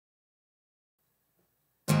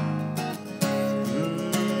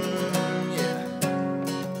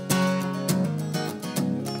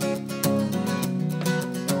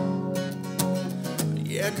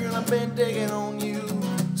been digging on you,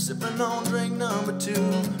 sipping on drink number 2,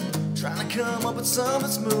 trying to come up with something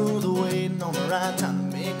smooth, waiting on the right time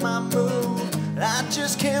to make my move. I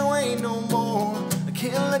just can't wait no more, I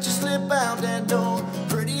can't let you slip out that door.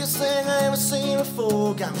 Prettiest thing I ever seen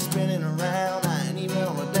before, got me spinning around, I ain't even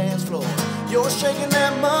on the dance floor. You're shaking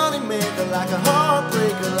that money maker like a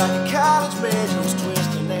heartbreaker, like a college major who's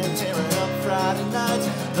twisting and tearing up Friday nights.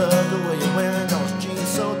 Love the way you're wearing those jeans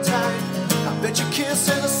so tight. I bet your kiss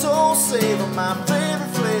is a soul saver, my favorite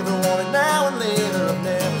flavor. Want it now and later. I've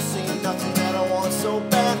never seen nothing that I want so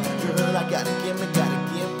bad. Girl, I gotta give me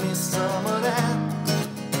some of that.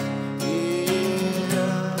 Yeah,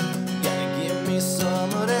 gotta give me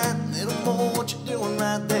some of that. Little more what you're doing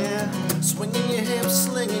right there. Swinging your hips,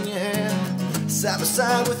 slinging your hair, side by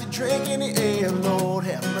side with your drink in the air. Lord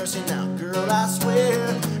have mercy now, girl, I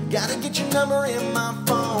swear. Gotta get your number in my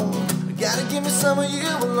phone. Gotta give me some of you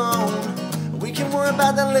alone. We can worry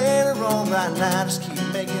about that later on. Right now, just keep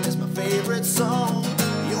making this my favorite song.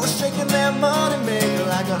 You're shaking that money maker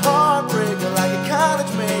like a heartbreaker, like a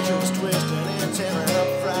college major who's twisting and tearing up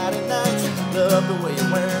Friday nights. Love the way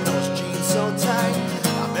you're wearing those jeans so tight.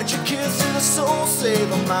 I bet your kiss is a soul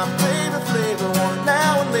saver, my favorite flavor. Want it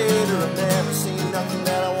now and later. I've never seen nothing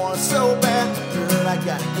that I want so bad. Girl, I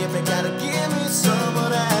gotta give me some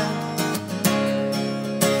of that.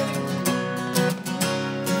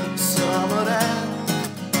 Some of that.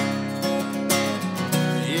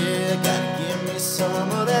 Yeah, gotta give me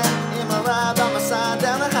some of that. In my ride by my side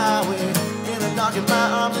down the highway, in the dark in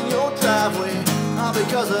my arms in your driveway. All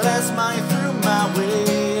because of that smile you threw my way.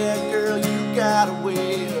 Yeah, girl, you got a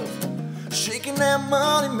way of shaking that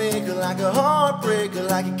money maker like a heartbreaker,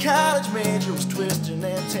 like a college major who's twisting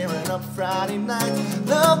and tearing up Friday nights.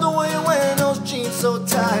 Love the way you're wearing those jeans so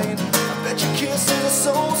tight. I bet your kiss is a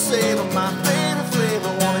soul saver, my favorite flavor.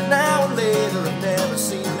 Want it now and later. I've never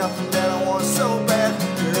seen nothing that I want so bad.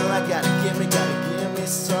 Girl, I gotta give me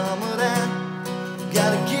some of that.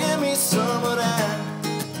 Gotta give me some of that.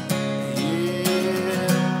 Yeah,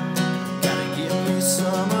 gotta give me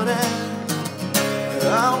some of that.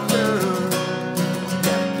 Oh, girl,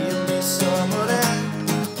 gotta give me some of that.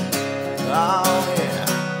 Oh, yeah.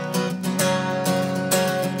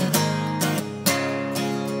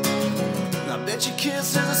 I bet your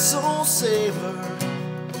kiss is a soul saver,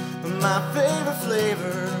 my favorite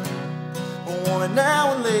flavor. Want it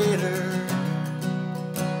now and later.